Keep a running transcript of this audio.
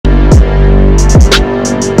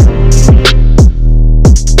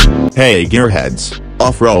Hey gearheads,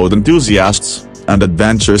 off-road enthusiasts, and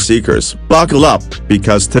adventure seekers, buckle up,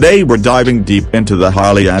 because today we're diving deep into the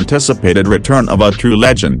highly anticipated return of a true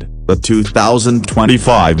legend, the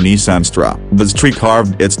 2025 NISSAN XTERRA. This tree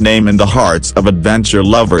carved its name in the hearts of adventure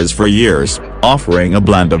lovers for years, offering a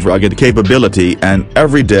blend of rugged capability and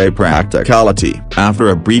everyday practicality. After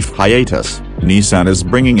a brief hiatus, Nissan is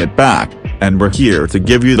bringing it back, and we're here to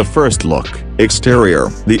give you the first look. Exterior.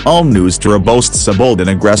 The all-new XTERRA boasts a bold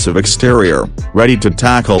and aggressive exterior, ready to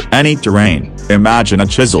tackle any terrain. Imagine a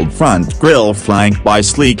chiseled front grille flanked by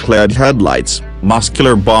sleek LED headlights,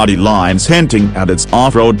 muscular body lines hinting at its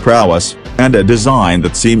off-road prowess, and a design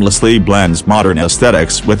that seamlessly blends modern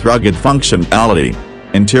aesthetics with rugged functionality.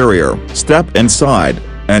 Interior. Step inside,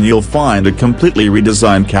 and you'll find a completely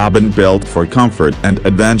redesigned cabin built for comfort and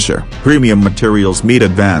adventure. Premium materials meet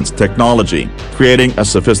advanced technology, creating a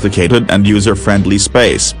sophisticated and user-friendly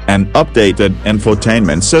space. An updated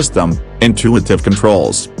infotainment system, intuitive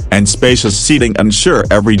controls, and spacious seating ensure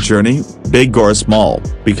every journey, big or small,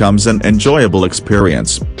 becomes an enjoyable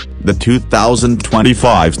experience. The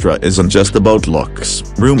 2025 XTERRA isn't just about looks.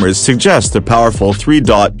 Rumors suggest a powerful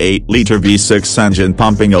 3.8-liter V6 engine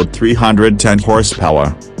pumping out 310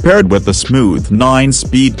 horsepower, paired with a smooth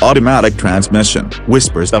 9-speed automatic transmission.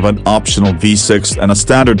 Whispers of an optional V6 and a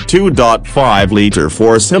standard 2.5-liter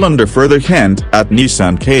 4-cylinder further hint at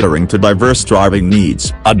Nissan catering to diverse driving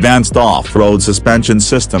needs. Advanced off-road suspension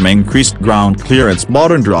system, increased ground clearance,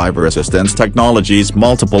 modern driver assistance technologies,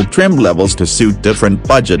 multiple trim levels to suit different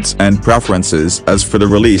budgets and preferences. As for the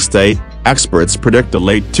release date, experts predict a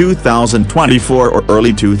late 2024 or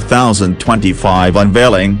early 2025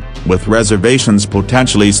 unveiling, with reservations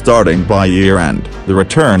potentially starting by year-end. The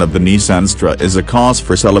return of the Nissan XTERRA is a cause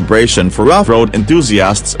for celebration for off-road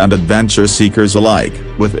enthusiasts and adventure seekers alike.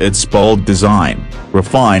 With its bold design,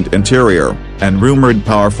 refined interior, and rumored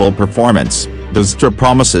powerful performance, the XTERRA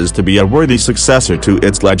promises to be a worthy successor to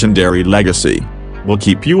its legendary legacy. We'll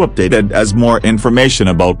keep you updated as more information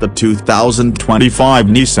about the 2025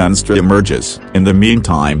 Nissan XTERRA emerges. In the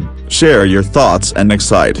meantime, share your thoughts and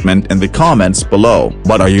excitement in the comments below.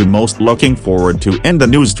 What are you most looking forward to in the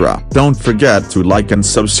new XTERRA? Don't forget to like and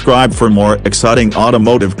subscribe for more exciting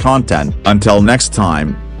automotive content. Until next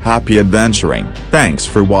time, happy adventuring. Thanks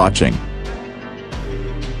for watching.